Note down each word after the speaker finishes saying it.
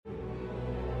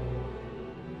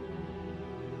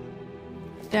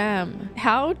Damn.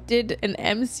 How did an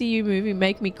MCU movie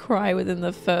make me cry within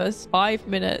the first 5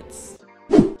 minutes?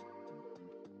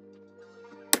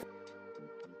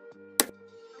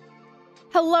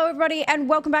 Hello everybody and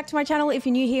welcome back to my channel. If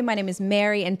you're new here, my name is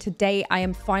Mary and today I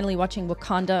am finally watching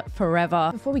Wakanda Forever.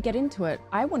 Before we get into it,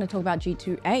 I want to talk about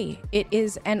G2A. It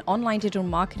is an online digital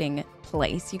marketing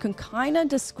place. You can kind of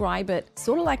describe it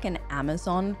sort of like an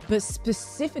Amazon, but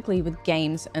specifically with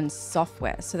games and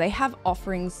software. So they have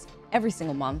offerings every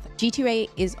single month. G2A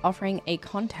is offering a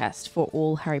contest for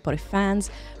all Harry Potter fans.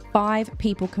 5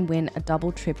 people can win a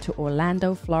double trip to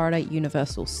Orlando, Florida,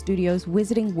 Universal Studios,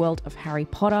 Wizarding World of Harry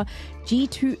Potter.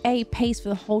 G2A pays for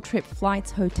the whole trip,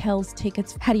 flights, hotels,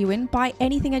 tickets. How do you win? Buy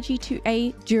anything at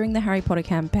G2A during the Harry Potter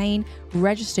campaign.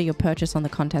 Register your purchase on the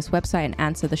contest website and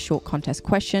answer the short contest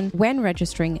question. When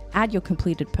registering, add your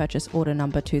completed purchase order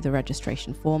number to the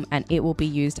registration form and it will be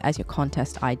used as your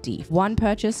contest ID. One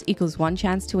purchase equals one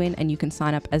chance to win and you can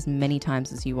sign up as many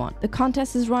times as you want. The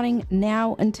contest is running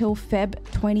now until Feb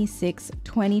 26,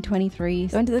 2023.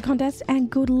 So enter the contest and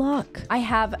good luck. I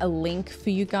have a link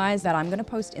for you guys that I'm going to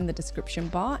post in the description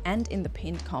bar and in the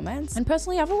pinned comments. And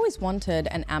personally, I've always wanted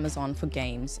an Amazon for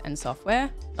games and software,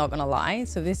 not gonna lie.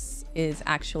 So this is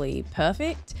actually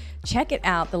perfect. Check it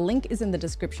out. The link is in the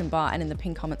description bar and in the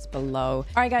pinned comments below.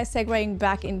 All right, guys, segueing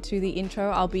back into the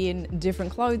intro, I'll be in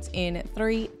different clothes in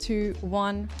 3, 2,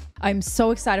 1. I'm so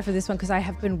excited for this one because I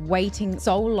have been waiting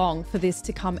so long for this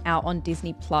to come out on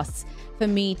Disney Plus for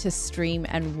me to stream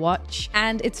and watch.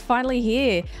 And it's finally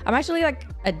here. I'm actually like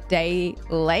a day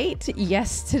late.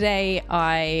 Yesterday,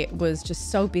 I was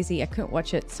just so busy. I couldn't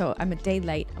watch it. So I'm a day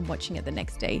late. I'm watching it the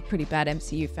next day. Pretty bad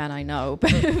MCU fan, I know,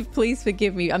 but please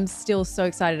forgive me. I'm still so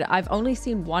excited. I've only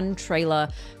seen one trailer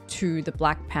to the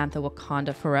Black Panther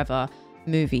Wakanda Forever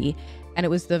movie. And it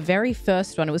was the very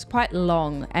first one. It was quite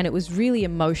long and it was really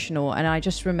emotional. And I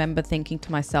just remember thinking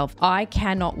to myself, I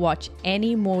cannot watch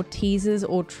any more teasers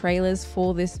or trailers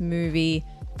for this movie.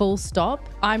 Full stop.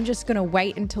 I'm just going to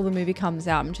wait until the movie comes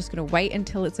out. I'm just going to wait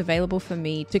until it's available for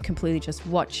me to completely just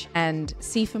watch and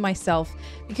see for myself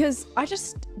because I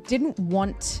just didn't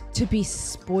want to be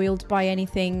spoiled by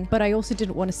anything, but I also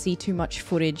didn't want to see too much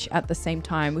footage at the same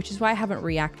time, which is why I haven't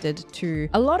reacted to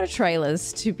a lot of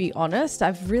trailers, to be honest.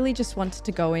 I've really just wanted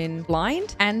to go in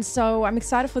blind. And so I'm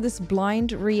excited for this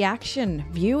blind reaction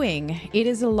viewing. It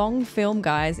is a long film,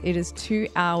 guys. It is 2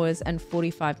 hours and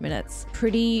 45 minutes.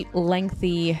 Pretty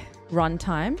lengthy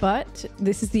runtime, but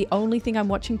this is the only thing I'm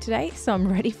watching today, so I'm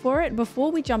ready for it.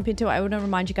 Before we jump into it, I want to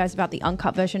remind you guys about the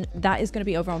uncut version. That is going to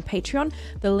be over on Patreon.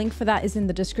 The link for that is in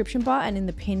the description bar and in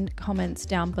the pinned comments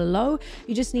down below.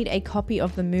 You just need a copy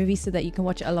of the movie so that you can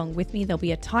watch it along with me. There'll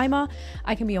be a timer.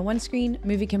 I can be on one screen,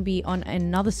 movie can be on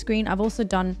another screen. I've also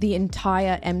done the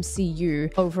entire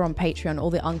MCU over on Patreon. All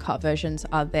the uncut versions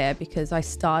are there because I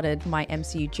started my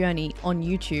MCU journey on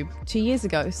YouTube 2 years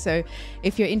ago. So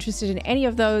if you're interested in any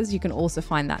of those, you can also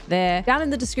find that there. Down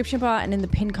in the description bar and in the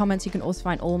pinned comments, you can also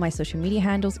find all my social media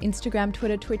handles: Instagram,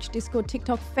 Twitter, Twitch, Discord,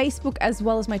 TikTok, Facebook, as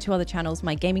well as my 2 other channels,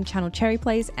 my gaming channel Cherry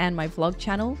Plays and my vlog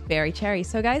channel Very Cherry.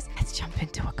 So guys, let's jump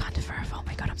into Wakanda Forever. Oh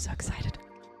my god, I'm so excited.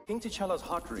 King T'Challa's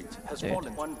heart rate has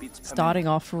fallen 1 beat per Starting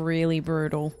off really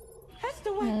brutal.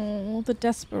 Oh, the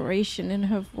desperation in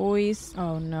her voice.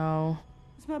 Oh no.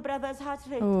 It's my brother's heart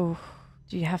rate. Oh,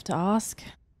 do you have to ask?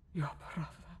 Your brother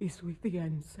is with the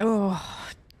ancestors. Oh,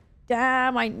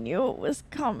 damn, I knew it was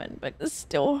coming, but it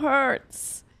still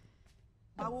hurts.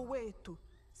 The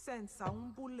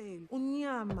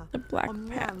Black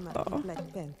Panther.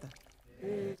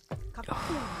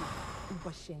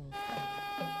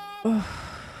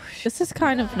 This is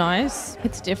kind of nice.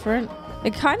 It's different.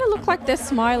 They kind of look like they're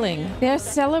smiling. They're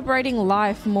celebrating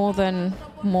life more than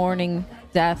mourning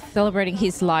death. Celebrating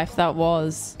his life that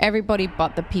was. Everybody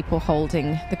but the people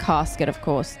holding the casket, of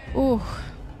course. Ooh.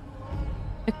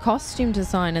 The costume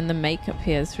design and the makeup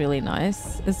here is really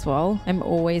nice as well. I'm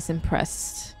always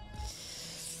impressed.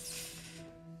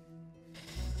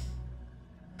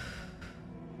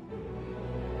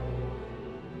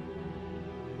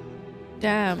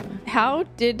 Damn. How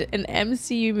did an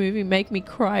MCU movie make me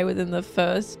cry within the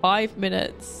first 5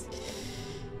 minutes?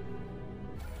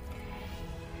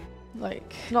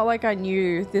 Like, not like I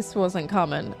knew this wasn't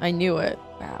coming. I knew it.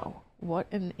 Wow. What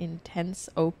an intense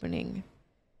opening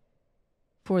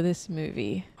for this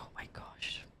movie. Oh my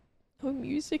gosh. No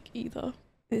music either.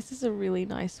 This is a really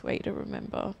nice way to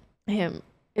remember him.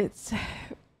 It's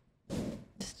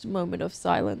just a moment of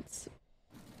silence.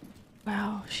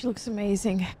 Wow, she looks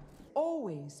amazing.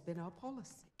 Always been our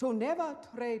policy to never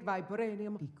trade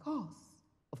vibranium because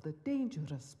of the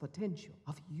dangerous potential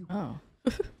of you. Oh.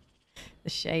 The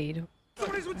shade.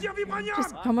 What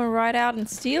Just coming right out and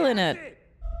stealing it.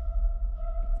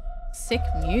 Sick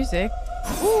music.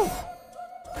 Ooh.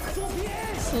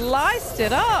 Sliced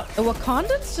it up. The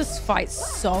Wakandans just fight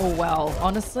so well.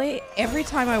 Honestly, every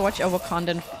time I watch a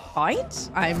Wakandan fight,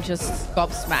 I'm just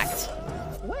gobsmacked.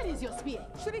 Where is your spear?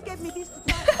 Should it get me this?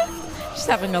 Just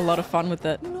having a lot of fun with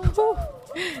it. Ooh.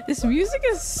 This music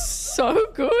is so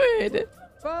good.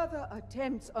 Further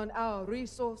attempts on our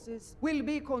resources will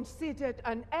be considered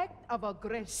an act of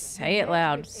aggression. Say it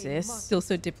loud, sis. Still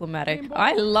so diplomatic.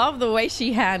 I love the way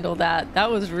she handled that.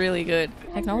 That was really good.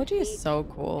 Technology is so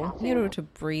cool. Being able to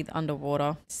breathe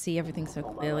underwater, see everything so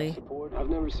clearly. I've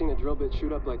never seen a drill bit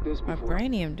shoot up like this before.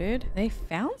 Vibranium, dude. They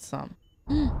found some.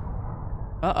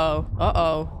 Uh-oh.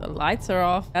 Uh-oh. The lights are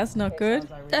off. That's not good.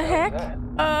 The heck?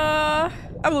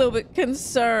 I'm a little bit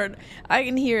concerned. I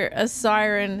can hear a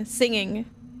siren singing.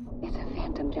 It's a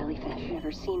phantom jellyfish.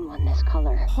 Never seen one this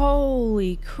color.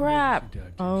 Holy crap.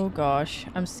 Oh gosh.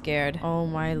 I'm scared. Oh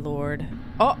my lord.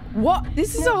 Oh, what?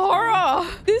 This is a horror.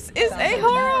 This is a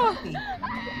horror.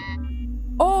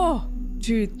 Oh,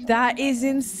 dude, that is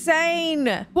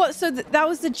insane. What? So that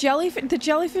was the jellyfish? The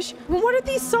jellyfish? What are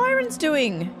these sirens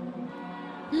doing?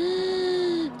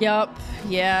 Yup.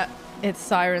 Yeah. It's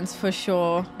sirens for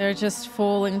sure. They're just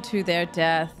falling to their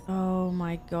death. Oh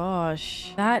my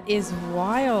gosh. That is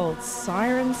wild.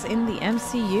 Sirens in the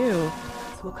MCU.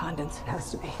 It's Wakandans. It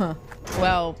has to be. Huh.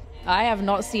 Well, I have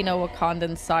not seen a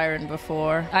Wakandan siren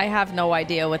before. I have no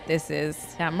idea what this is.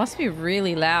 That must be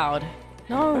really loud.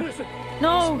 No.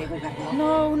 No.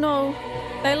 No, no.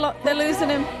 They're losing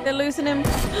him. They're losing him.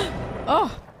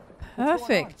 Oh,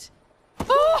 perfect.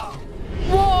 Oh!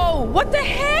 Whoa! What the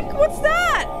heck? What's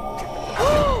that?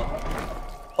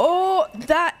 Oh,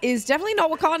 that is definitely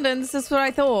not Wakandans. That's what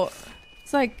I thought.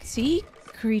 It's like sea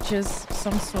creatures of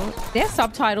some sort. Their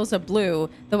subtitles are blue.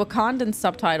 The Wakandan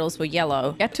subtitles were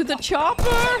yellow. Get to the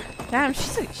chopper! Damn,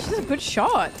 she's a good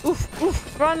shot. Oof,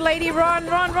 oof. Run, lady, run,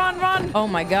 run, run, run. Oh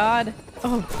my god.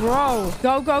 Oh, bro.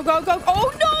 Go, go, go, go.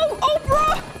 Oh no! Oh,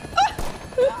 bro!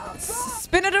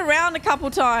 Spin it around a couple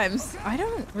times. I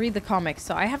don't read the comics,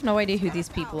 so I have no idea who these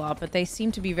people are, but they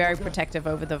seem to be very protective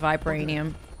over the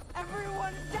vibranium.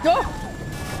 Oh!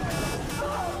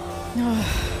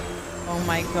 Oh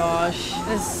my gosh.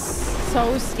 This is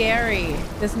so scary.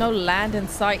 There's no land in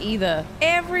sight either.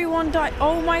 Everyone died.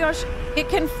 Oh my gosh. It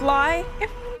can fly.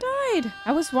 Everyone died.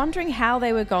 I was wondering how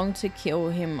they were going to kill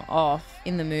him off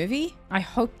in the movie. I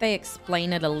hope they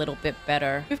explain it a little bit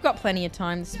better. We've got plenty of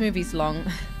time. This movie's long.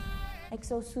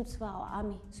 Exosuits for our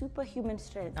army. Superhuman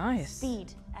strength, Nice.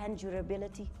 speed, and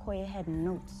durability. Koya had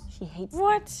notes. She hates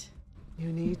What?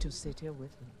 You need to sit here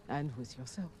with me and with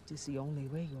yourself. It is the only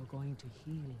way you're going to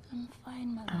heal. I'm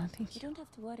fine, Mother. I don't think You don't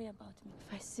have to worry about me.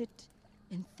 If I sit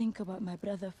and think about my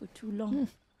brother for too long,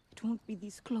 it won't be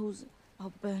these clothes.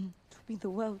 I'll burn to be the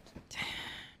world.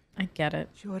 I get it.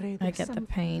 Shorey, I there's get the something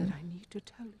pain. that I need to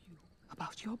tell you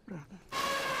about your brother.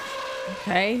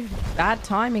 Okay. Bad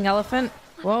timing, elephant.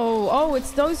 Whoa. Oh,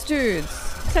 it's those dudes.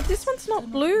 Except this one's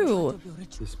not blue.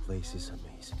 This place is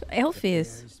amazing. Elf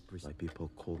is. My people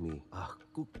call me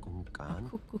Kukunkan,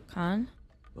 Kukulkan.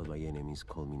 but my enemies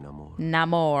call me Namor.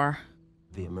 Namor.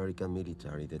 The American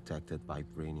military detected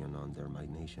vibranium under my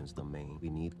nation's domain. We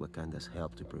need Wakanda's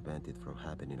help to prevent it from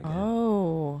happening again.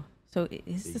 Oh. So it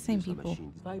is They the same use a people.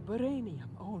 machine- Vibranium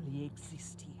only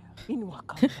exists here in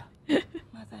Wakanda.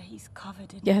 Mother, he's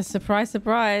covered in Yeah, surprise,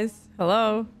 surprise.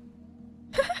 Hello.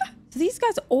 So these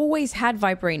guys always had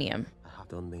vibranium.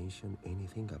 Don't mention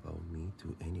anything about me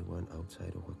to anyone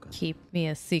outside of Wakanda. Keep me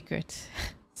a secret.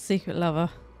 Secret lover.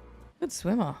 Good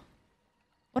swimmer.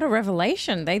 What a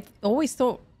revelation. They always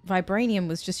thought vibranium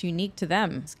was just unique to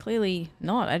them. It's clearly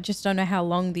not. I just don't know how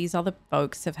long these other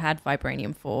folks have had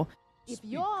vibranium for. If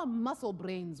your muscle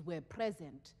brains were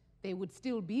present, they would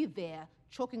still be there,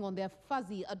 choking on their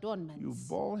fuzzy adornments. You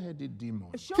bald-headed demon.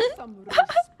 Show some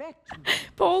respect.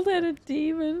 Bald-headed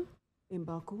demon.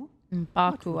 M'Baku?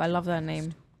 Baku. I love that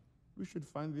name. We should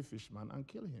find the fishman and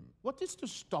kill him. What is to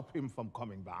stop him from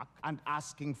coming back and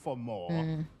asking for more?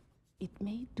 It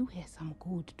may do her some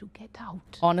good to get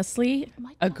out. Honestly,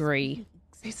 Might agree.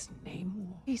 This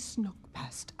name, he snuck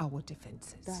past our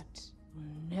defenses. That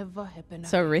will never happen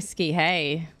So again. risky,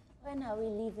 hey. When are we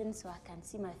leaving so I can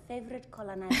see my favorite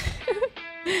colonizer?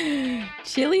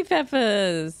 Chili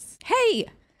peppers. Hey,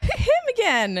 him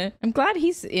again. I'm glad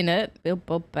he's in it.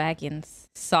 Bilbo Baggins.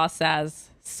 Sus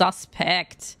as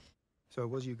suspect. So it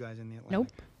was you guys in the Atlantic?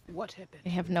 Nope. What happened? I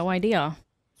have no idea.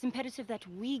 It's imperative that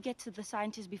we get to the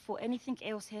scientists before anything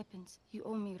else happens. You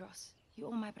owe me, Ross. You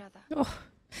owe my brother. Oh,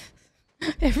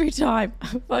 every time.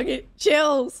 Fucking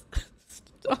chills.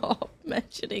 Stop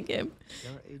mentioning him.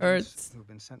 Hurts. who've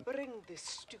been sent. Bring this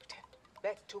student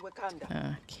back to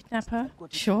Wakanda. Kidnap her?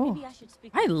 Sure.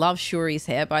 I love Shuri's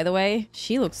hair, by the way.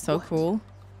 She looks so cool.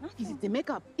 Is it the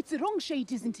makeup? It's the wrong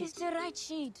shade, isn't it? It's the right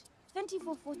shade.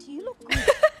 2440, you look good.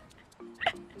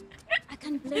 I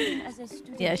can blend in as a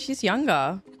student. Yeah, she's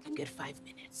younger. Get 5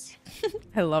 minutes.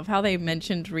 I love how they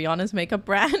mentioned Rihanna's makeup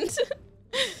brand.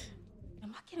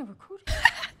 Am I getting recruited?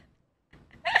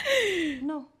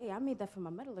 No. Hey, I made that for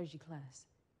my metallurgy class.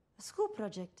 A school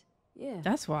project. Yeah.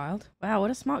 That's wild. Wow,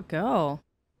 what a smart girl.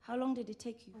 How long did it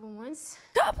take you? Once.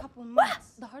 A couple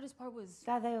months. The hardest part was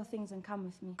Gather your things and come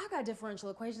with me. I got differential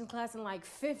equations class in like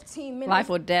 15 minutes. Life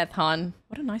or death, hun.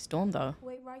 What a nice dorm, though.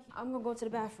 Wait right here. I'm gonna go to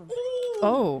the bathroom.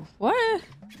 Oh, what?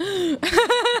 I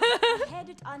had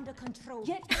it under control.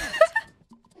 Get out.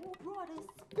 Who brought a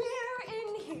spear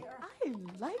in here? I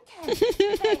like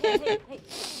it. Hey,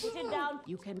 sit down.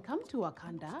 You can come to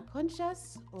Wakanda,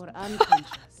 conscious or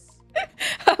unconscious.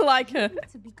 I like her.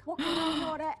 To be walking around with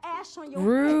all that ash on your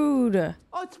Rude.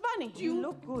 Oh, it's funny. You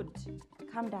look good.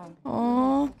 Calm down.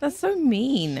 Oh, that's so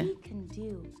mean. She can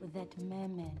deal with that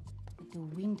merman with the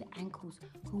winged ankles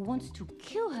who wants to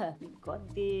kill her. You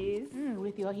got this.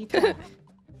 With your heater.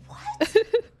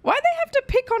 Why they have to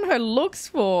pick on her looks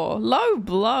for? Low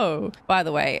blow. By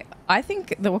the way, I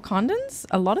think the Wakandans,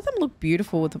 a lot of them look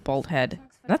beautiful with a bald head.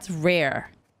 That's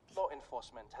rare. Law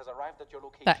enforcement has arrived at your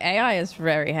location. The AI is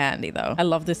very handy, though. I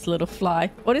love this little fly.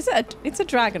 What is it? It's a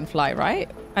dragonfly, right?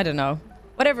 I don't know.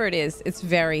 Whatever it is, it's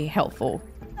very helpful.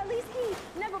 At least he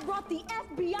never brought the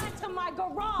FBI to my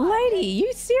garage. Lady,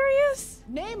 you serious?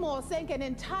 Namor sank an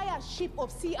entire ship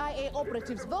of CIA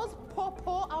operatives. Those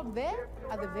poor out there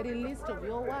are the very least of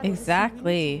your worries.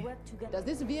 Exactly. Does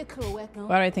this vehicle work?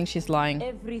 Why do I think she's lying?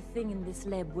 Everything in this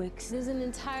lab works. There's an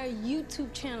entire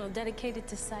YouTube channel dedicated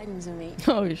to sightings of me.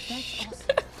 Oh,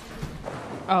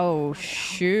 oh,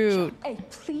 shoot. Hey,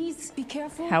 please be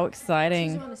careful. How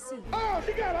exciting. Oh,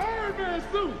 she got an Iron Man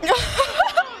suit!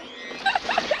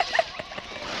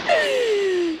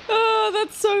 Oh,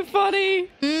 that's so funny.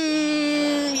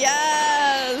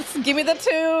 Yes. Give me the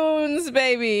tunes,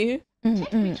 baby.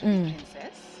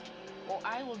 Princess, or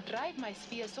I will drive my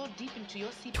spear so deep into your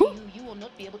CPU you will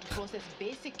not be able to process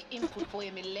basic input for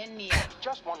a millennia.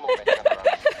 Just one moment,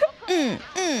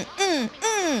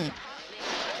 General.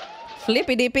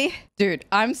 Flippy dippy. Dude,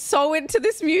 I'm so into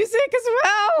this music as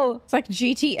well. It's like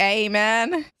GTA,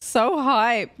 man. So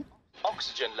hype.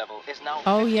 Oxygen level is now.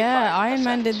 Oh yeah, 55%. Iron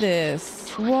Man did this.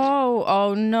 Whoa,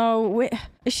 oh no. Wait,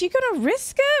 is she gonna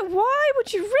risk it? Why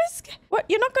would you risk it? What?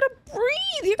 You're not gonna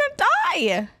breathe. You're gonna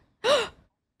die.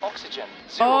 Oxygen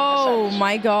 0%. Oh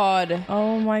my god.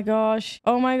 Oh my gosh.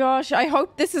 Oh my gosh. I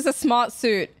hope this is a smart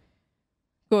suit.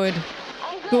 Good.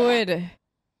 Good.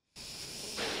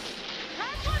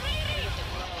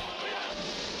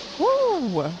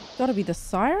 Woo. Gotta be the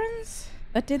sirens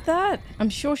that did that. I'm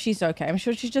sure she's okay. I'm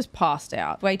sure she just passed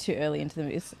out. Way too early into the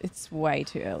movie. It's way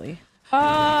too early.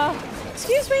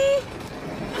 Excuse me?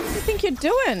 What do you think you're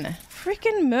doing?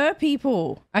 Freaking mer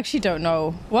people. I actually don't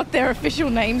know what their official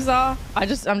names are. I'm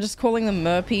just calling them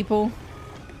mer people.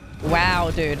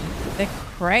 Wow, dude. They're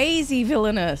crazy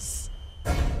villainous.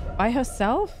 By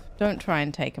herself? Don't try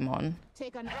and take him on.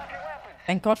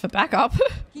 Thank God for backup.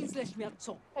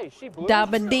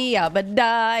 Dabba-dee,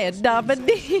 abba-die,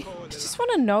 dabba-dee. I just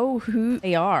want to know who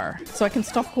they are so I can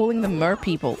stop calling them mer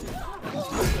people.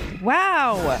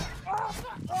 Wow.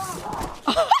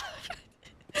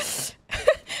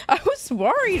 I was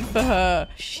worried for her.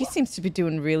 She seems to be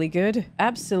doing really good.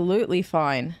 Absolutely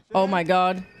fine. Oh my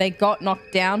God. They got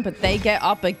knocked down, but they get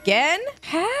up again?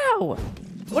 How?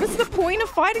 What is the point of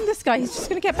fighting this guy? He's just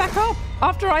gonna get back up.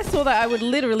 After I saw that, I would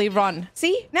literally run.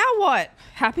 See? Now what?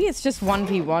 Happy it's just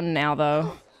 1v1 now,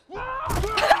 though.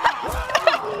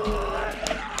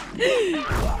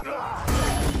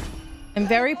 I'm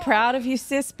very proud of you,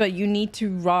 sis, but you need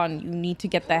to run. You need to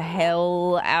get the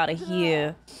hell out of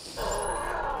here.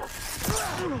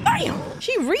 Bam!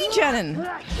 She regenning.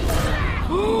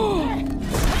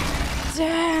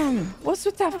 Damn. What's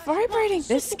with that vibrating?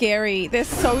 They're scary. They're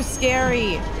so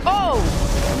scary. Oh,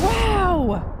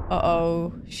 wow.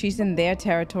 Uh-oh. She's in their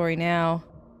territory now.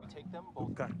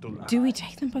 Do we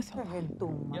take them both?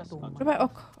 What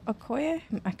about Okoye?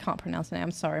 I can't pronounce the name.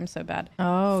 I'm sorry. I'm so bad.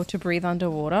 Oh, to breathe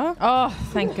underwater? Oh,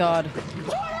 thank God.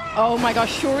 Oh my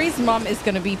gosh. Shuri's mum is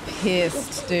going to be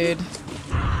pissed, dude.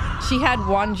 She had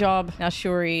one job. Now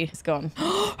Shuri is gone.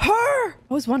 Her! I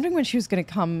was wondering when she was going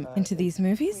to come into these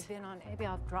movies. Maybe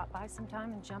I'll drop by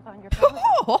sometime and jump on your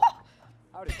phone.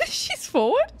 She's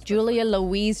forward. Julia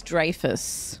Louise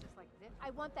Dreyfus.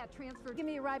 want that transfer. Give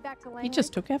me a ride back to Langley. He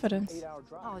just took evidence.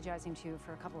 Apologizing to you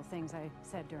for a couple of things I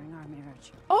said during our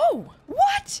marriage. Oh,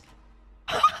 what?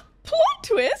 Plot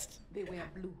twist? They wear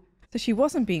blue. So she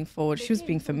wasn't being forward, she was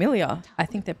being familiar. I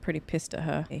think they're pretty pissed at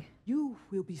her. You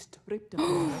will be stripped of your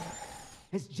honor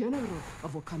as general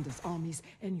of Wakanda's armies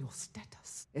and your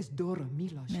status as Dora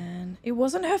Milaje. Man, it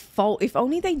wasn't her fault. If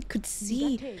only they could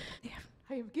see.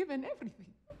 I have given everything.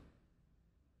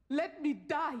 Let me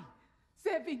die,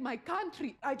 saving my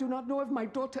country. I do not know if my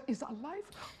daughter is alive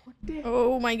or dead.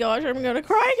 Oh my gosh, I'm gonna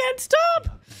cry again.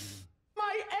 Stop!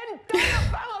 My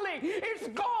entire family is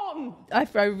gone.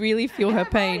 I really feel her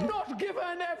pain. I'm not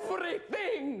given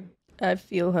everything. I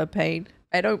feel her pain.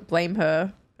 I don't blame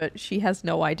her, but she has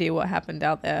no idea what happened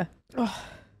out there. Oh,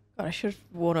 God, I should have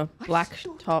worn a black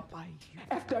top.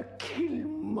 After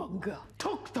Killmonger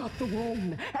took the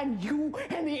throne, and you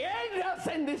and the others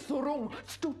in this room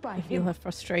stood by I feel him. her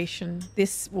frustration.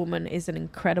 This woman is an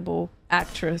incredible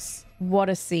actress. What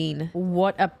a scene.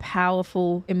 What a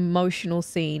powerful, emotional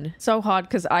scene. So hard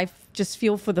because I just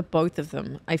feel for the both of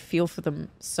them. I feel for them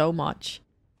so much.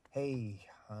 Hey,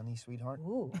 honey, sweetheart.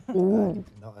 Ooh.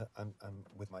 No, I'm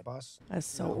with my boss. That's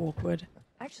so awkward.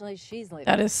 Actually, she's like...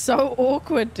 That is so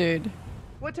awkward, dude.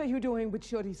 What are you doing with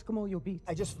Shorty's Kamoyo beat?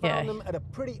 I just found them at a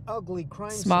pretty ugly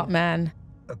crime Smart scene. man.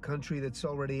 A country that's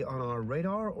already on our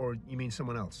radar, or you mean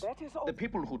someone else? The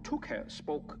people who took her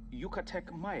spoke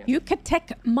Yucatec Mayan.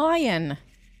 Yucatec Mayan.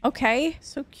 Okay.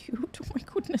 So cute. Oh my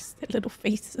goodness. Their little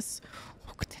faces.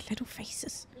 Look at their little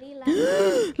faces.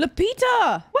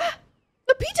 Lupita. What?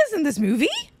 Lupita's in this movie?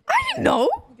 I didn't know.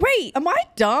 Wait, am I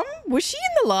dumb? Was she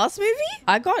in the last movie?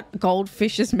 I got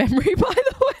Goldfish's memory, by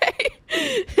the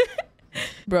way.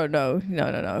 Bro, no.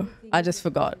 I just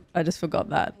forgot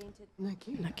that.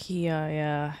 Nakia,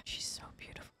 yeah. She's so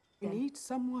beautiful. We need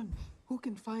someone who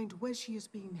can find where she is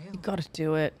being held. You gotta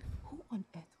do it. Who on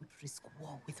earth would risk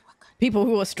war with Wakanda? People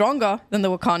who are stronger than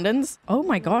the Wakandans. Oh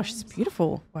my gosh, it's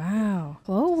beautiful. Wow.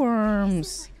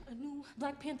 Glowworms. A new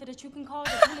Black Panther that you can call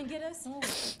to come and get us?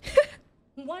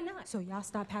 Why not? So y'all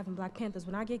stop having Black Panthers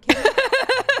when I get killed?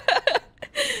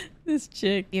 This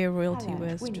chick. Yeah, royalty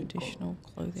wears traditional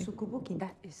clothing.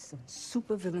 That is some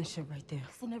super villain shit right there.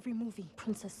 It's in every movie.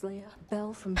 Princess Leia,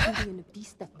 Belle from Beauty and the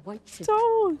Beast, that white chick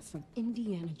from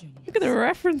Indiana Jones. Look at the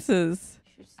references.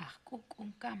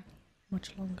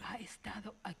 Much longer.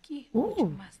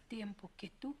 Ooh.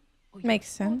 Makes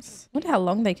sense. Wonder how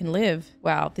long they can live.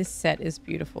 Wow, this set is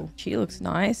beautiful. She looks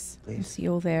nice. You can see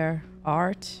all their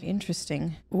art.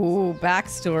 Interesting. Ooh,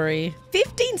 backstory.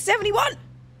 1571!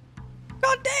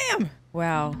 God damn!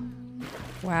 Wow.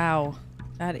 Wow.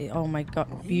 That is, oh my god.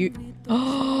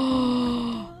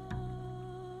 Oh!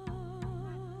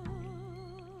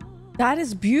 That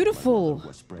is beautiful.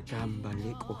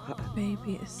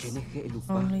 Baby is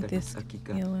only this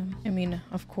healing. I mean,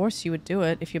 of course you would do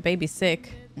it if your baby's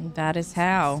sick. And that is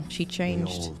how she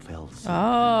changed.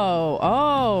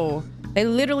 Oh. They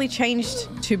literally changed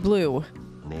to blue.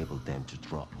 Enabled them to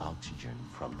draw oxygen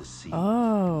from the sea.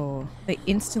 Oh, they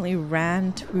instantly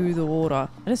ran to the water.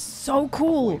 That is so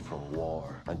cool. Away from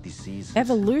war and disease.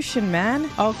 Evolution, man.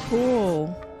 Oh,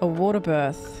 cool. A water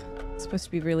birth. It's supposed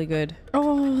to be really good.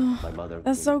 Oh,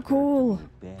 that's so cool.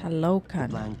 Hello, The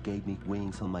plant gave me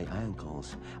wings on my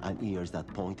ankles and ears that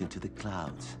pointed to the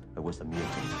clouds. I was a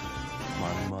mutant.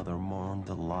 My mother mourned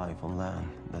the life on land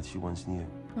that she once knew.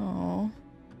 Oh.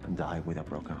 And died with a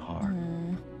broken heart.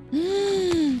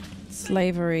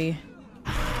 Slavery.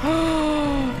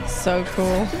 So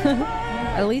cool.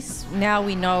 At least now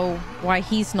we know why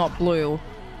he's not blue.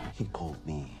 He called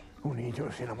me Un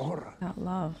niño sin amor. That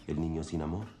love. El niño sin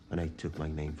amor. And I took my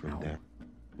name from there.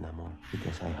 Namor.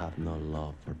 Because I have no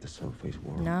love for the surface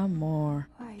world. Namor.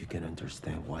 You can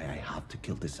understand why I have to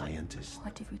kill the scientist.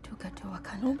 What if we took her to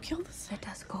Wakanda? Don't kill this. Let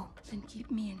us go. Then keep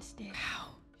me instead. Wow.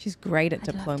 She's great at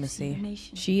diplomacy.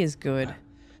 She is good.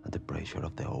 And the pressure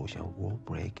of the ocean will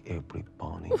break every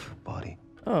bone in your body.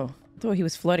 Oh, I thought he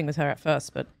was flirting with her at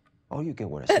first, but... Oh, you can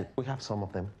wear a suit. We have some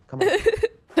of them. Come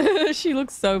on. She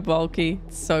looks so bulky.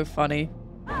 It's so funny.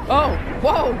 Oh,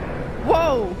 whoa,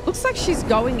 whoa. Looks like she's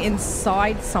going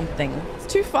inside something.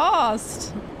 It's too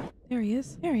fast. There he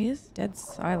is. There he is. Dead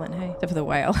silent, hey. Except for the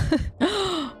whale.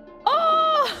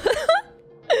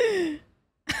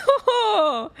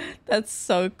 Oh, that's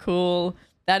so cool.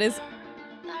 That's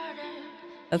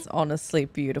honestly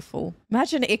beautiful.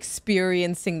 Imagine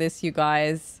experiencing this, you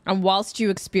guys. And whilst you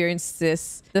experience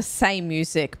this, the same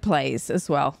music plays as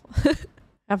well.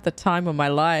 Have the time of my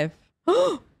life.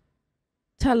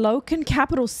 Talokan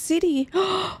capital city.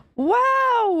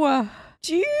 Wow.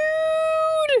 Dude.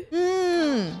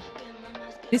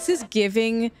 This is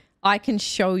giving I can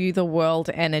show you the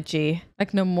world energy.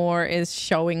 Like Namor is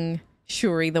showing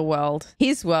Shuri the world,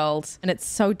 his world, and it's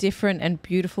so different and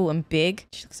beautiful and big.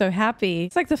 She looks so happy.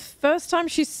 It's like the first time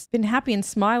she's been happy and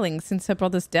smiling since her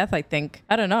brother's death, I think.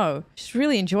 I don't know. She's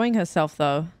really enjoying herself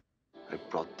though. I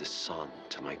brought the sun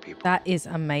to my people. That is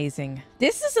amazing.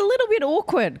 This is a little bit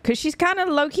awkward because she's kind of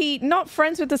low-key not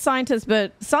friends with the scientist,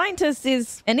 but scientist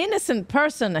is an innocent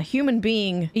person, a human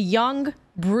being, a young,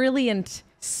 brilliant,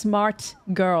 smart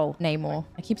girl. Namor.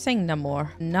 I keep saying Namor.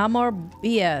 Namor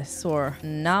BS or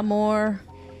Namor.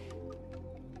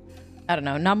 I don't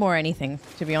know. Namor anything,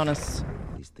 to be honest.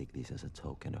 Please take this as a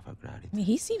token of our gratitude. I mean,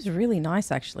 he seems really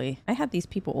nice, actually. I had these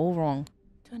people all wrong.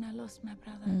 When I lost my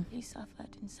brother, he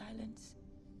suffered in silence.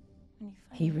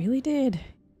 He really did.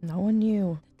 No one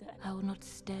knew. I will not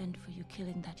stand for you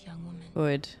killing that young woman.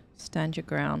 Good. Stand your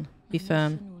ground. Be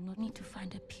firm. We will not need to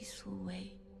find a peaceful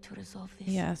way to resolve this.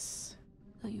 Yes.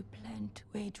 So you plan to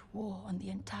wage war on the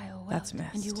entire world. That's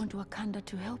messed. And you want Wakanda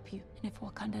to help you. And if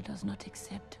Wakanda does not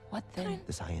accept, what then?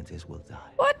 The scientists will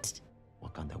die. What?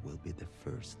 Wakanda will be the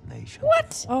first nation.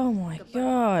 What? Oh my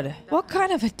god. What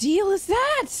kind of a deal is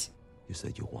that? You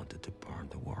said you wanted to burn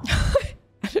the world.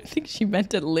 I don't think she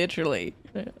meant it literally.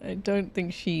 I don't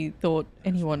think she thought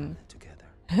anyone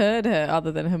heard her other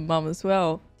than her mum as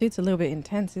well. Dude's a little bit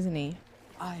intense, isn't he?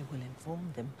 I will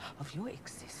inform them of your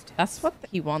existence. That's what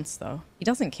he wants, though. He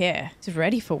doesn't care. He's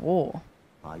ready for war.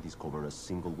 I discover a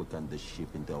single Wakanda ship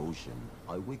in the ocean.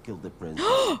 I will kill the princess.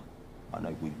 And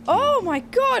I will Oh my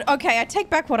god. Okay, I take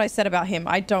back what I said about him.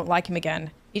 I don't like him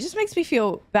again. He just makes me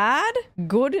feel bad,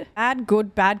 good, bad,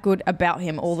 good, bad, good about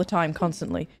him all the time,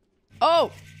 constantly. Oh,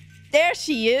 there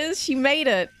she is. She made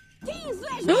it.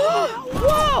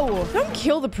 Whoa! Don't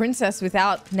kill the princess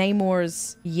without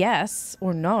Namor's yes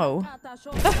or no.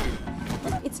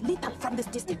 It's lethal from this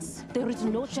distance. There is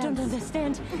no chance. Don't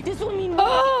understand. This will mean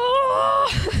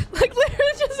Oh! Like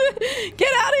literally just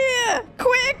get out of here!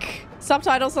 Quick!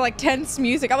 Subtitles are like tense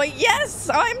music. I'm like, yes,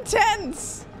 I'm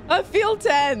tense. I feel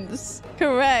tense.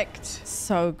 Correct.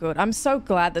 So good. I'm so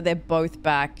glad that they're both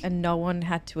back and no one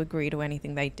had to agree to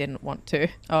anything they didn't want to.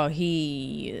 Oh,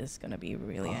 he is gonna be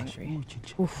really angry.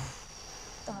 Oof.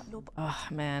 Oh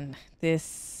man,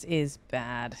 this is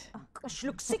bad.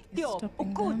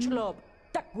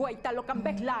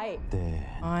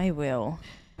 I will.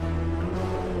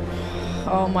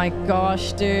 Oh my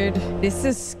gosh, dude. This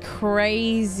is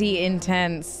crazy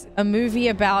intense. A movie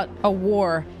about a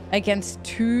war against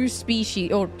two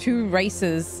species or two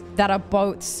races that are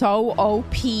both so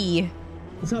OP.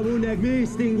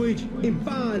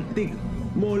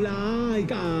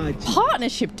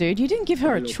 Partnership, dude. You didn't give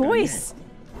her a choice.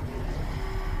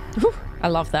 Whew. I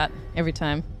love that every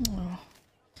time. Oh.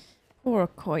 Poor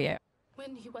Okoye.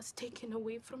 When he was taken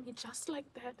away from me just like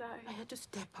that, I had to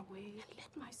step away and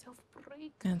let myself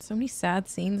break. Man, so many sad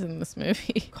scenes in this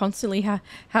movie. Constantly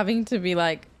having to be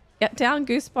like, get down,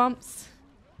 goosebumps.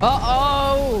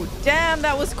 Uh-oh! Damn,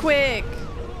 that was quick.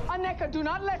 Aneka, do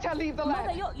not let her leave the lab.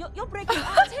 Mother, you're breaking.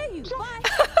 I'll tell you. Bye.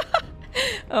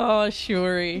 Oh,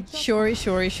 Shuri.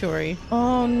 Shuri.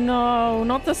 Oh, no.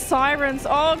 Not the sirens.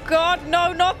 Oh, God.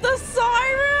 No, not the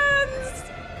sirens.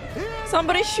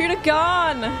 Somebody shoot a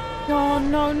gun. Oh,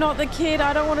 no, not the kid.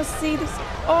 I don't want to see this.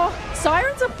 Oh,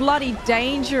 sirens are bloody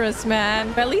dangerous, man.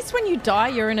 But at least when you die,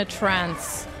 you're in a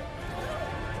trance.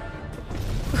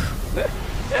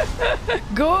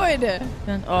 Good.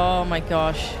 And oh, my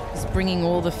gosh. He's bringing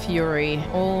all the fury,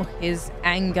 all his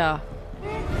anger.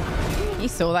 He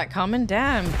saw that coming.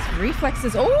 Damn. His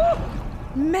reflexes. Oh,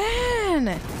 man.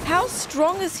 How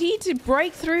strong is he to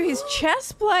break through his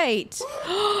chest plate?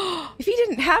 If he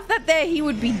didn't have that there, he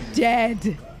would be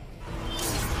dead.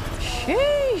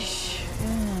 Sheesh.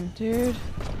 Damn, dude.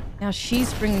 Now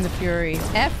she's bringing the fury.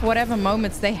 F whatever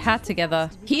moments they had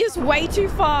together. He is way too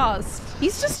fast.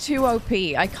 He's just too OP.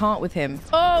 I can't with him.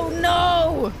 Oh,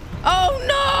 no. Oh,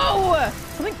 no.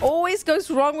 Something always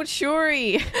goes wrong with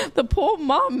Shuri. The poor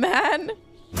mom, man.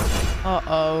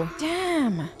 Uh-oh.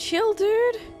 Damn. Chill,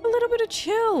 dude. A little bit of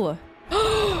chill.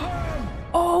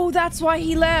 Oh, that's why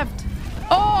he left.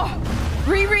 Oh,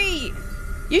 Riri.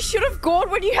 You should have gone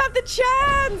when you had the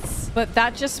chance. But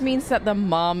that just means that the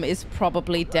mom is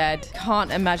probably dead. Can't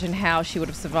imagine how she would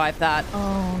have survived that.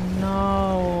 Oh,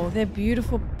 no. Their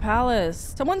beautiful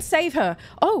palace. Someone save her.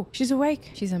 Oh, she's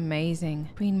awake. She's amazing.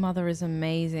 Queen Mother is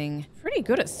amazing. Pretty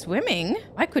good at swimming.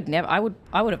 I could never. I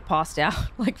would have passed out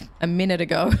like a minute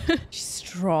ago. She's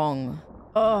strong.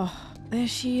 Oh, there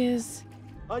she is.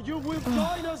 You will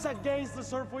join us against the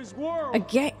surface world.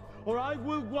 Again. Or I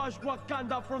will wash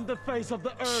Wakanda from the face of the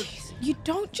earth. Jeez, you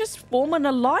don't just form an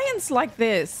alliance like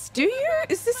this, do you?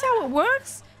 Is this how it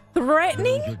works?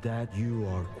 Threatening? Your dad, you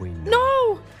are queen now.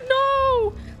 No!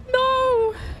 No!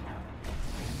 No!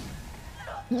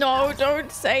 No,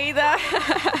 don't say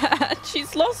that.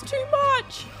 She's lost too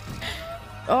much.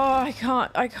 Oh, I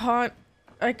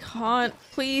can't.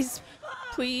 Please,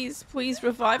 please, please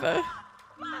revive her.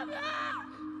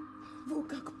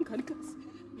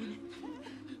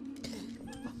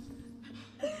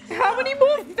 How many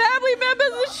more family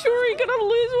members is Shuri gonna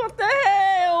lose? What the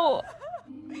hell?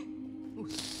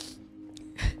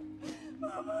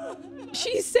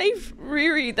 She saved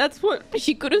Riri. That's what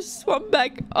she could have swum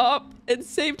back up and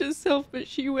saved herself, but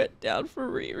she went down for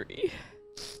Riri.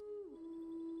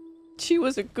 She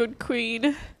was a good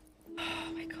queen.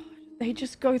 Oh my god. They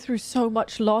just go through so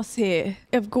much loss here.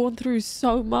 I've gone through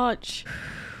so much.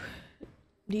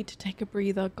 Need to take a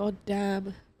breather. God damn.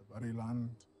 The very land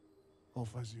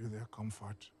offers you their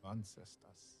comfort,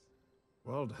 ancestors.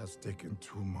 World has taken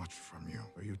too much from you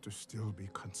for you to still be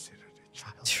considered a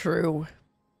child. True.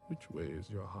 Which way is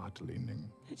your heart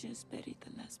leaning? I just buried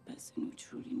the last person who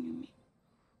truly knew me.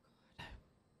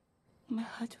 My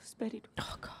heart was buried.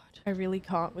 Oh god. I really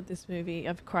can't with this movie.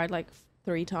 I've cried like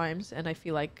 3 times and I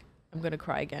feel like I'm gonna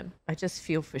cry again. I just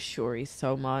feel for Shuri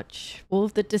so much. All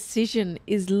of the decision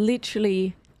is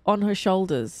literally on her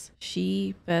shoulders.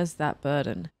 She bears that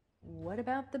burden. What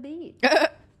about the beat?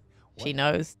 She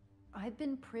knows. I've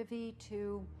been privy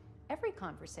to every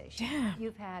conversation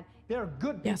you've had. They're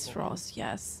good people. Yes, Ross,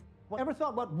 yes. Ever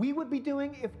thought what we would be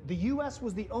doing if the US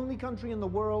was the only country in the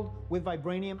world with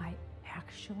vibranium? I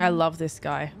actually I love this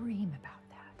guy. dream about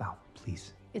that. Val,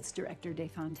 please. It's Director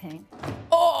DeFontaine.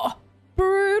 Oh,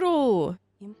 brutal.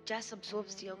 Just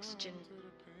absorbs the oxygen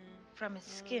from his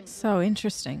skin. So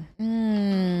interesting.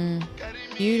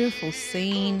 Beautiful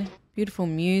scene. Beautiful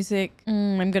music.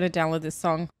 I'm gonna download this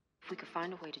song. If we could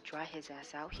find a way to dry his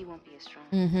ass out, he won't be as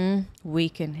strong.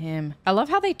 Weaken him. I love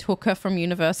how they took her from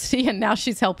university and now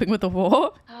she's helping with the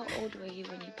war. How old were you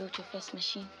when you built your first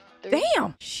machine? 3?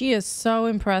 Damn. She is so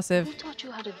impressive. Who taught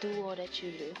you how to do all that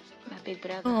you do? My big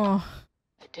brother. Oh,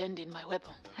 I turned in my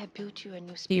weapon. I built you a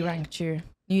new he spear. ranked you.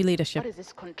 New leadership. What is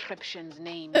this contraption's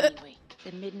name anyway?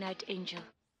 The Midnight Angel.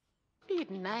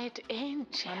 Midnight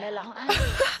Angel.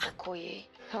 Okoye.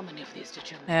 How many of these did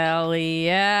you make? Hell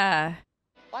yeah.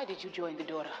 Why did you join the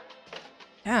Dora?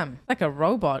 Damn. Like a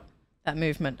robot, that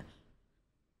movement.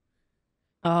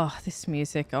 Oh, this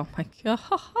music. Oh my god.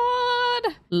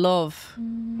 Love.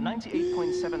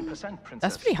 98.7%, princess.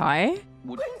 That's pretty high.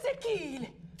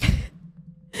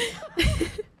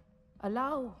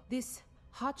 Allow this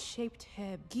heart-shaped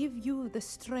herb give you the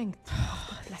strength.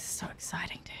 This is so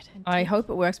exciting, dude. I hope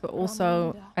it works, but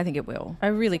also I think it will. I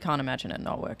really can't imagine it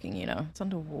not working, you know. It's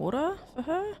underwater for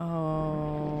her.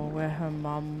 Oh, where her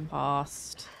mum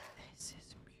passed. This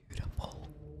is beautiful.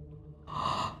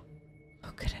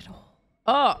 Look at it all.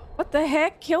 Oh, what the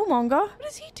heck? Killmonger? What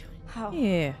is he doing? How?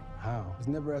 Yeah. How? It's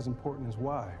never as important as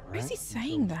why, right? Why is he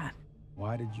saying that?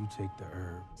 Why did you take the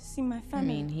herb? To see my I family.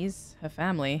 mean, he's her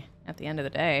family. At the end of the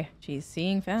day, she's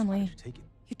seeing family.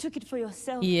 You took it for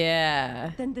yourself.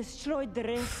 Yeah. Then destroyed the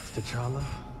rest. T'Challa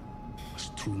was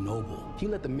too noble. He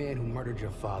let the man who murdered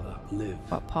your father live.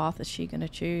 What path is she gonna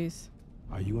choose?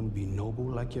 Are you gonna be noble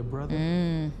like your brother?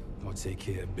 Or take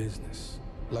care of business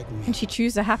like me? Can she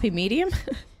choose a happy medium?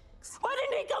 Why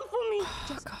didn't they come for me?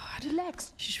 Oh god.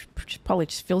 Relax. She probably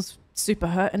just feels super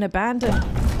hurt and abandoned.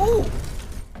 Oh!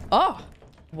 Oh!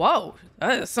 Whoa!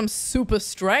 That is some super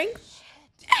strength.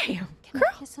 Damn! Can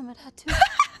I kiss some of that too?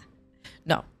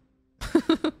 No.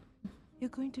 You're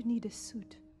going to need a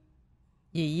suit.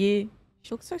 Yeah.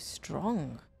 She looks so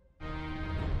strong.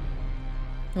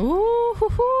 Ooh, hoo,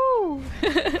 hoo.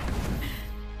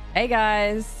 Hey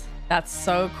guys. That's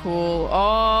so cool.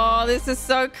 Oh, this is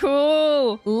so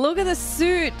cool. Look at the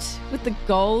suit with the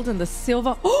gold and the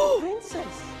silver. Oh, Princess.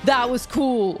 that was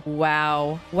cool.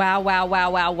 Wow. Wow, wow,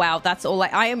 wow, wow, wow. That's all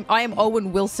I am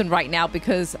Owen Wilson right now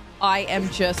because I am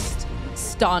just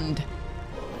stunned.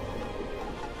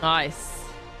 Nice.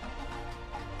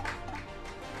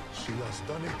 She has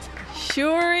done it.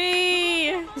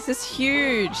 Shuri! This is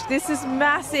huge. This is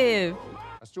massive.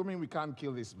 Assuming we can't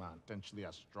kill this man, potentially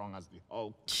as strong as the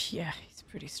Hulk. Yeah, he's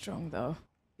pretty strong though.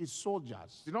 His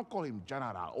soldiers did not call him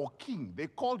general or king. They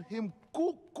called him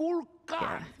Kukul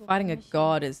Khan. Fighting a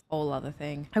god is a whole other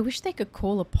thing. I wish they could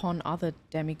call upon other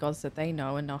demigods that they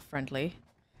know and are friendly.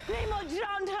 Nemo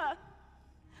drowned her.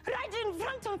 Right in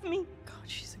front of me. God,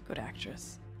 she's a good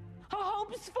actress. Her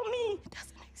hopes for me. It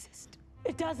doesn't exist.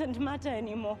 It doesn't matter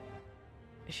anymore.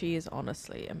 She is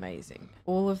honestly amazing.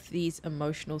 All of these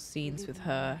emotional scenes with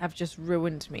her have just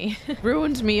ruined me.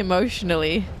 Ruined me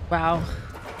emotionally. Wow.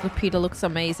 Lupita looks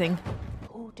amazing.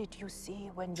 Who Who did you see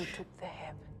when you took the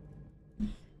heaven?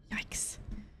 Yikes.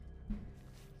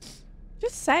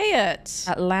 Just say it.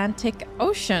 Atlantic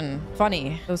Ocean.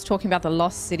 Funny. I was talking about the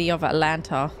lost city of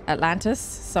Atlantis.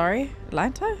 Sorry.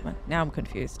 Atlanta? Now I'm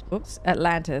confused. Oops.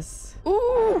 Atlantis.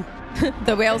 Ooh.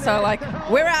 The whales are like,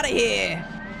 we're out of here.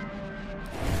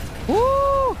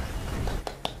 Ooh.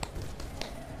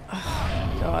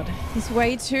 Oh, God. He's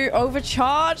way too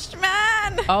overcharged,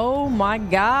 man. Oh, my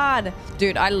God.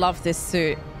 Dude, I love this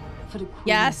suit.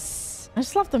 Yes. I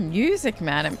just love the music,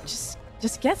 man. It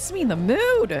just gets me in the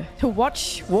mood to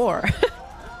watch war.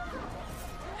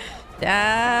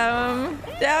 Damn.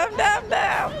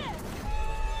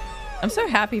 I'm so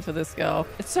happy for this girl.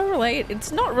 It's so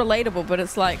it's not relatable, but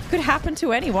it's like could happen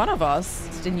to any one of us.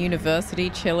 Just in university,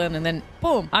 chilling, and then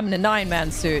boom, I'm in a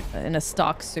 9-man suit, in a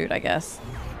Stark suit, I guess.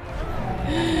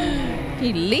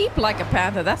 He leap like a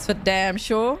panther, that's for damn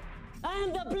sure. I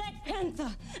am the Black Panther,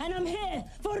 and I'm here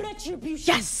for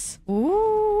retribution. Yes!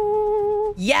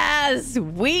 Ooh! Yes!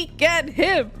 We get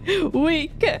him! We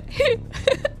get him!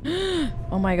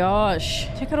 Oh my gosh.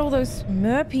 Check out all those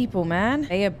mer people, man.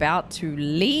 They about to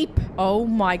leap. Oh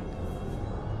my...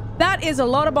 That is a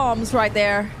lot of bombs right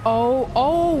there.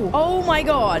 Oh my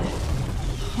God.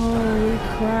 Holy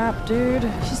crap, dude.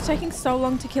 She's taking so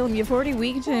long to kill him. You've already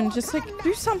weakened him. Just like,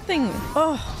 do something.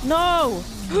 Oh, no.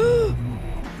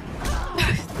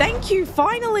 Thank you,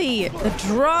 finally. The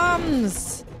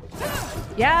drums.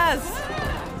 Yes.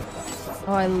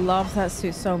 Oh, I love that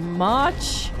suit so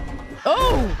much.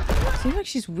 Oh, seems like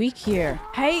she's weak here.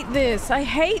 Hate this. I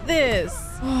hate this.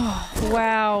 Oh,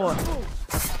 wow.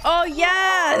 Oh,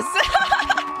 yes.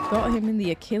 Got him in the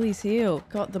Achilles heel.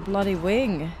 Got the bloody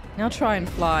wing. Now try and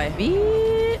fly.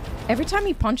 Beat. Every time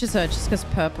he punches her, it just goes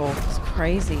purple. It's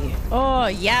crazy. Oh,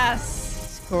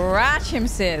 yes. Scratch him,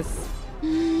 sis.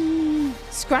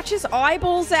 Scratch his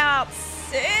eyeballs out,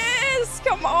 sis.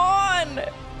 Come on.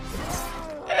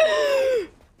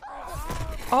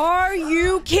 Are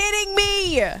you kidding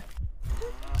me?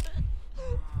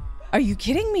 Are you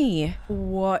kidding me?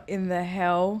 What in the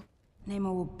hell?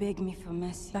 Nemo will beg me for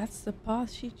mercy. That's the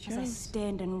path she chose. As I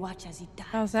stand and watch as he dies.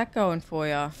 How's that going for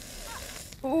you?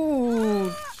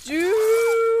 Ooh,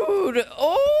 dude.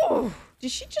 Oh.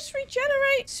 Did she just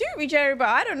regenerate? Suit regenerated, but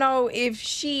I don't know if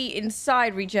she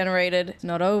inside regenerated. It's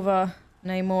not over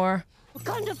anymore.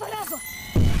 Wakanda forever.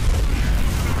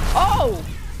 Oh,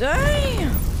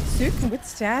 damn. Suit can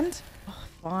withstand. Oh,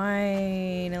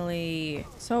 finally.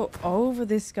 So over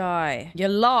this guy. You're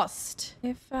lost.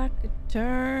 If I could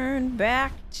turn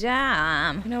back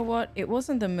time. You know what? It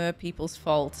wasn't the mer people's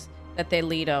fault that their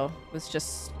leader was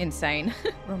just insane.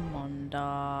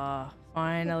 Ramonda.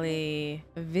 Finally.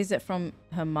 A visit from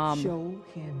her mom. Show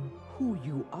him who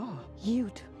you are.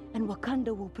 Yield, and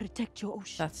Wakanda will protect your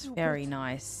ocean. That's very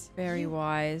nice. Very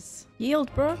wise. Yield,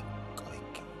 bro.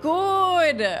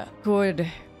 Good. Good.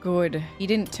 Good. You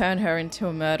didn't turn her into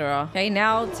a murderer. Okay,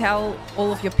 now tell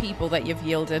all of your people that you've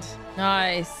yielded.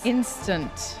 Nice.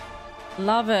 Instant.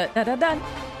 Love it. Da-da-dun.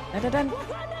 Da-da-dun.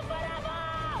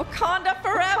 Wakanda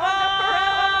forever!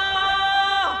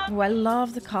 Oh, I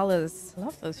love the colors. I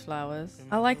love those flowers.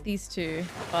 I like these two.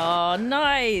 Oh,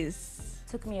 nice.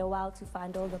 Took me a while to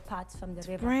find all the parts from the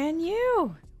river. Brand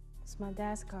new. It's my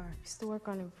dad's car. I used to work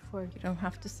on it before. You don't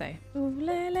have to say.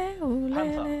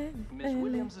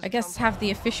 I guess have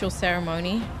the official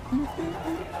ceremony.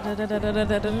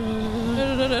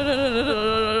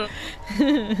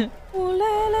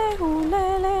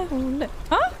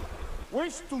 Huh?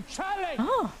 Wish to challenge.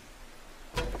 Oh.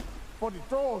 For the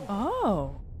throne.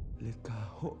 Oh. Will come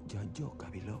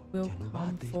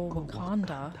for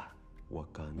Wakanda.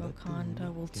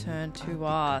 Wakanda will turn to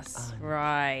us.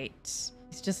 Right.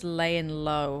 He's just laying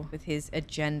low with his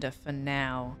agenda for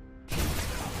now.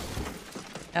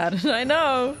 How did I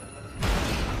know?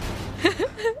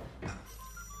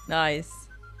 Nice.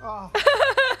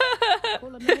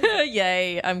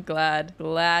 Yay, I'm glad.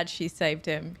 Glad she saved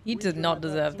him. He did not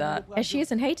deserve that. As she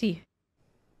is in Haiti.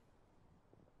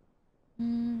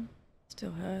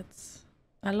 Still hurts.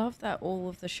 I love that all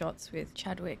of the shots with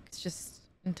Chadwick, it's just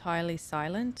entirely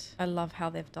silent. I love how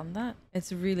they've done that.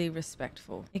 It's really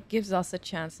respectful. It gives us a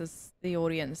chance as the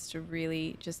audience to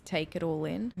really just take it all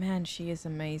in. Man, she is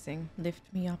amazing. Lift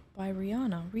Me Up by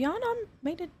Rihanna. Rihanna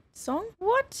made a song?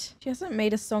 What? She hasn't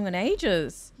made a song in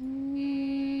ages.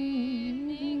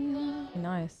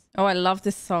 Nice. Oh, I love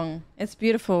this song. It's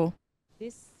beautiful.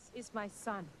 This is my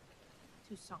son,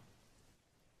 Toussaint.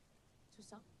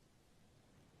 Toussaint,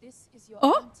 this is your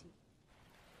auntie.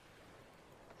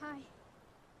 Hi.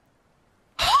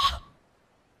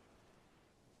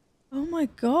 Oh my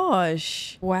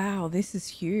gosh. Wow, this is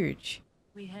huge.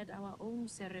 We had our own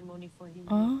ceremony for him.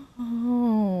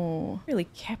 Oh, really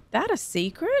kept that a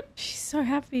secret? She's so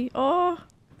happy. Oh,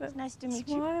 It's nice to meet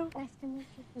smile. you. Nice to meet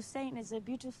you. Hussein is a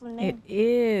beautiful It name.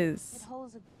 is. It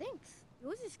holds a Thanks.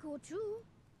 Yours is cool too.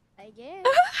 I guess.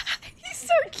 He's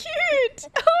so cute.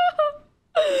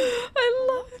 Oh, I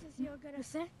love it. You're gonna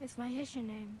say it's my Haitian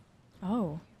name.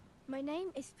 Oh. My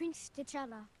name is Prince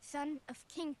T'Challa, son of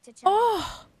King T'Challa.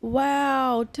 Oh,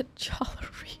 wow. T'Challa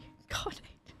reincarnated.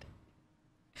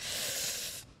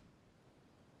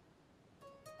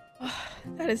 Oh,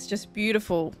 that is just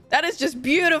beautiful. That is just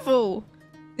beautiful.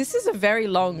 This is a very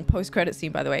long post-credit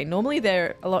scene, by the way. Normally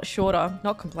they're a lot shorter.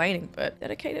 Not complaining, but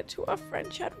dedicated to our friend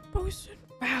Chadwick Boseman.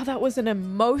 Wow, that was an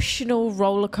emotional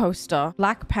roller coaster.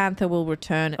 Black Panther will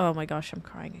return. Oh my gosh, I'm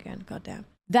crying again. Goddamn.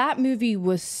 That movie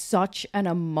was such an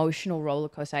emotional roller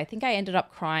coaster. I think I ended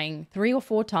up crying 3 or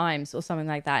 4 times or something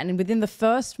like that. And within the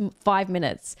first 5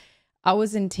 minutes, I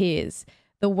was in tears.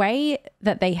 The way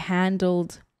that they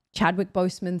handled Chadwick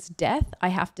Boseman's death, I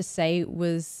have to say,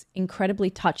 was incredibly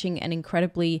touching and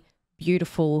incredibly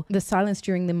beautiful. The silence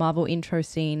during the Marvel intro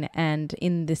scene and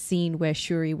in the scene where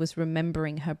Shuri was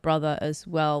remembering her brother as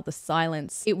well, the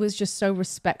silence, it was just so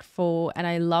respectful. And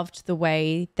I loved the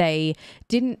way they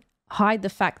didn't hide the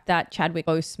fact that Chadwick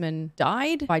Boseman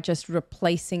died by just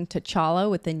replacing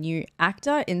T'Challa with a new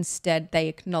actor. Instead, they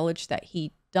acknowledged that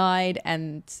he died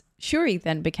and Shuri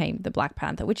then became the Black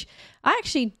Panther, which I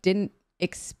actually didn't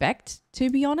expect,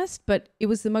 to be honest, but it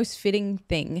was the most fitting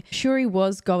thing. Shuri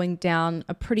was going down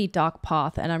a pretty dark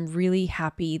path and I'm really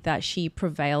happy that she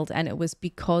prevailed, and it was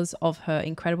because of her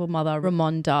incredible mother,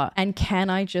 Ramonda. And can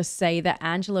I just say that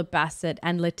Angela Bassett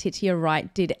and Letitia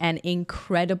Wright did an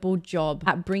incredible job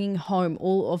at bringing home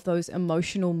all of those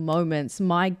emotional moments.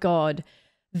 My God,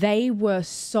 they were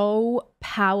so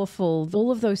powerful.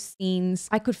 All of those scenes,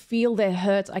 I could feel their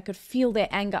hurt. I could feel their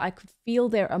anger. I could feel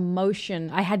their emotion.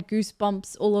 I had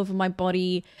goosebumps all over my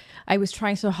body. I was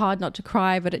trying so hard not to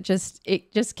cry, but it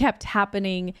just kept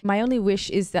happening. My only wish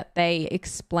is that they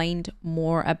explained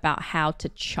more about how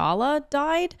T'Challa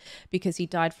died, because he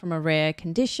died from a rare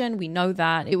condition. We know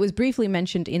that. It was briefly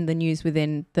mentioned in the news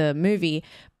within the movie,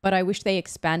 but I wish they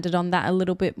expanded on that a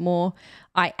little bit more.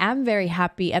 I am very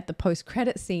happy at the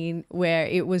post-credit scene where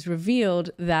it was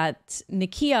revealed that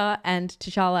Nakia and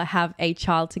T'Challa have a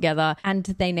child together, and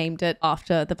they named it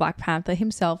after the Black Panther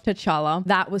himself, T'Challa.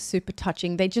 That was super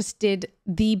touching. They just did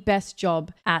the best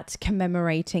job at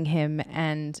commemorating him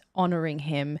and honoring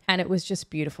him, and it was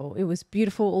just beautiful. It was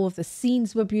beautiful. All of the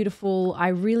scenes were beautiful. I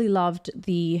really loved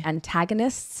the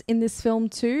antagonists in this film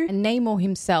too. And Namor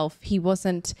himself, he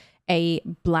wasn't a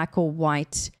black or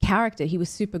white character. He was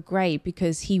super gray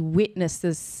because he witnessed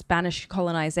the Spanish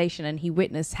colonization and he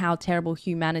witnessed how terrible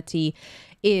humanity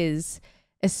is,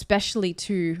 especially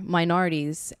to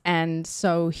minorities. And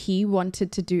so he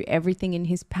wanted to do everything in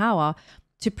his power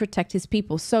to protect his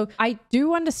people. So I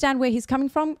do understand where he's coming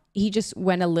from. He just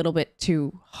went a little bit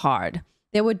too hard.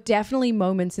 There were definitely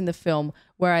moments in the film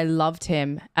where I loved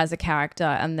him as a character,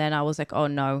 and then I was like, oh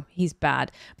no, he's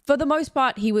bad. For the most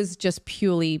part, he was just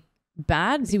purely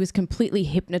bad. He was completely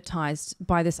hypnotized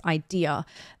by this idea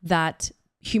that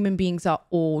human beings are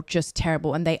all just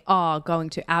terrible and they are going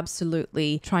to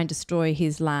absolutely try and destroy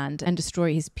his land and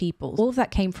destroy his people. All of that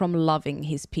came from loving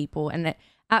his people, and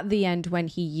at the end when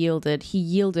he yielded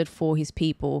for his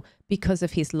people because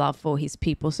of his love for his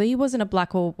people. So he wasn't a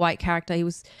black or white character. He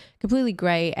was completely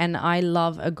gray, and I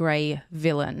love a gray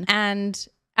villain. And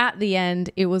at the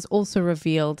end, it was also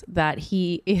revealed that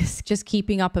he is just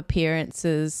keeping up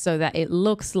appearances so that it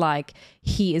looks like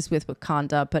he is with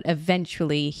Wakanda, but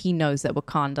eventually he knows that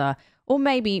Wakanda, or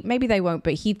maybe they won't,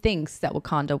 but he thinks that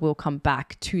Wakanda will come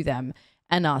back to them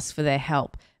and ask for their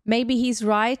help. Maybe he's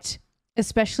right,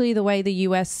 especially the way the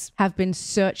US have been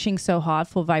searching so hard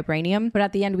for vibranium. But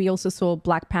at the end, we also saw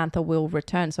Black Panther will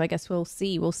return. So I guess we'll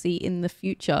see in the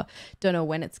future. Don't know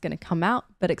when it's going to come out,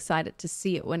 but excited to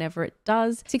see it whenever it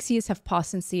does. 6 years have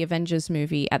passed since the Avengers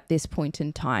movie at this point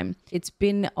in time. It's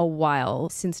been a while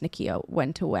since Nakia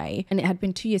went away, and it had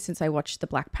been 2 years since I watched the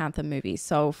Black Panther movie.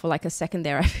 So for like a second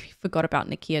there, I forgot about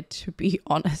Nakia, to be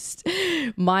honest.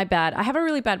 My bad. I have a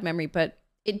really bad memory, but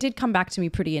it did come back to me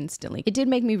pretty instantly. It did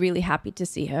make me really happy to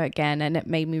see her again, and it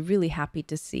made me really happy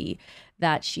to see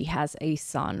that she has a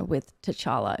son with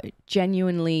T'Challa. It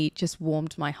genuinely just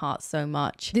warmed my heart so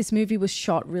much. This movie was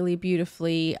shot really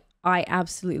beautifully. I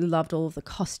absolutely loved all of the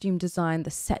costume design, the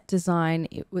set design.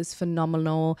 It was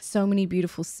phenomenal. So many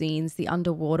beautiful scenes. The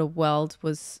underwater world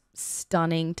was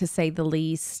stunning, to say the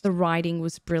least. The writing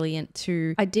was brilliant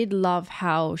too. I did love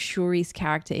how Shuri's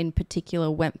character in particular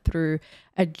went through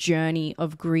a journey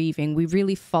of grieving. We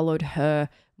really followed her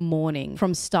mourning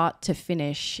from start to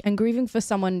finish. And grieving for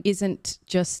someone isn't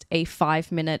just a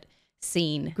 5-minute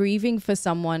scene. Grieving for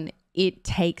someone, it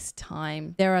takes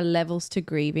time. There are levels to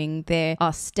grieving. There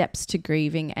are steps to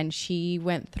grieving, and she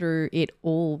went through it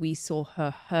all. We saw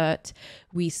her hurt.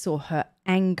 We saw her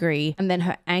angry, and then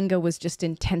her anger was just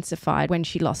intensified when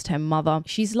she lost her mother.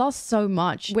 She's lost so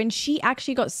much. When she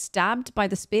actually got stabbed by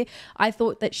the spear, I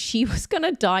thought that she was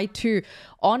gonna die too.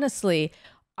 Honestly,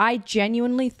 I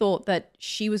genuinely thought that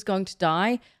she was going to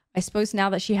die. I suppose now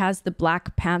that she has the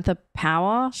Black Panther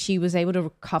power, she was able to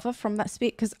recover from that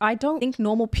spear, because I don't think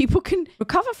normal people can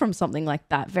recover from something like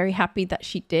that. Very happy that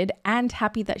she did, and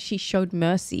happy that she showed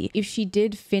mercy. If she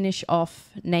did finish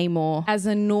off Namor, as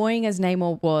annoying as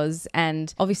Namor was,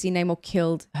 and obviously Namor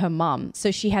killed her mum,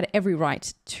 so she had every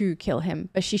right to kill him,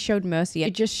 but she showed mercy.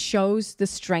 It just shows the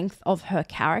strength of her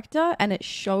character, and it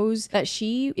shows that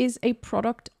she is a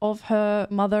product of her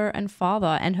mother and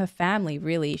father and her family,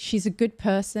 really. She's a good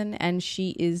person, and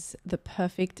she is the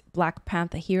perfect Black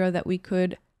Panther hero that we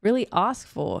could really ask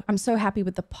for. I'm so happy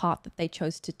with the part that they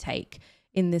chose to take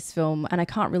in this film, and I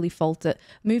can't really fault it.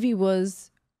 Movie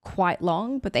was quite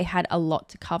long, but they had a lot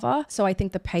to cover, so I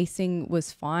think the pacing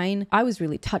was fine. I was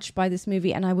really touched by this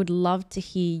movie, and I would love to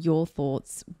hear your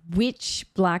thoughts. Which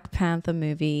Black Panther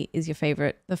movie is your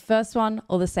favorite? The first one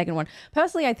or the second one?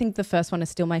 Personally, I think the first one is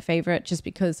still my favorite, just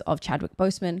because of Chadwick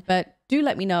Boseman, but do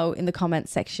let me know in the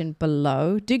comments section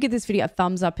below. Do give this video a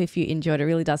thumbs up if you enjoyed it. It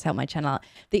really does help my channel out.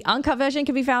 The uncut version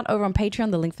can be found over on Patreon.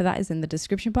 The link for that is in the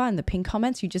description bar and the pinned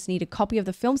comments. You just need a copy of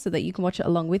the film so that you can watch it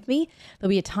along with me. There'll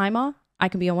be a timer. I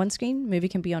can be on one screen, movie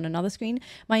can be on another screen.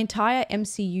 My entire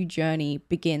MCU journey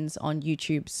begins on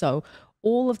YouTube, so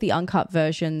all of the uncut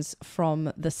versions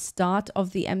from the start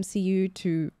of the MCU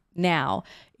to now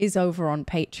is over on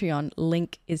Patreon.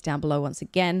 Link is down below once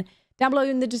again. Down below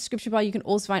in the description bar, you can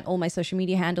also find all my social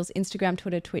media handles: Instagram,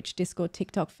 Twitter, Twitch, Discord,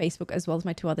 TikTok, Facebook, as well as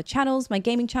my 2 other channels, my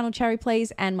gaming channel, Cherry Plays,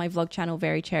 and my vlog channel,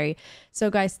 Very Cherry. So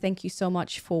guys, thank you so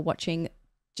much for watching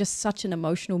just such an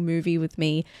emotional movie with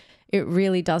me. It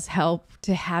really does help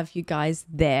to have you guys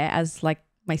there as like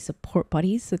my support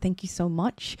buddies. So thank you so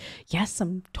much. Yes,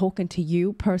 I'm talking to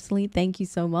you personally. Thank you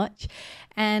so much.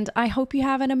 And I hope you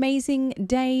have an amazing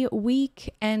day,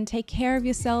 week, and take care of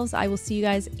yourselves. I will see you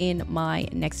guys in my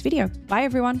next video. Bye,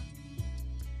 everyone.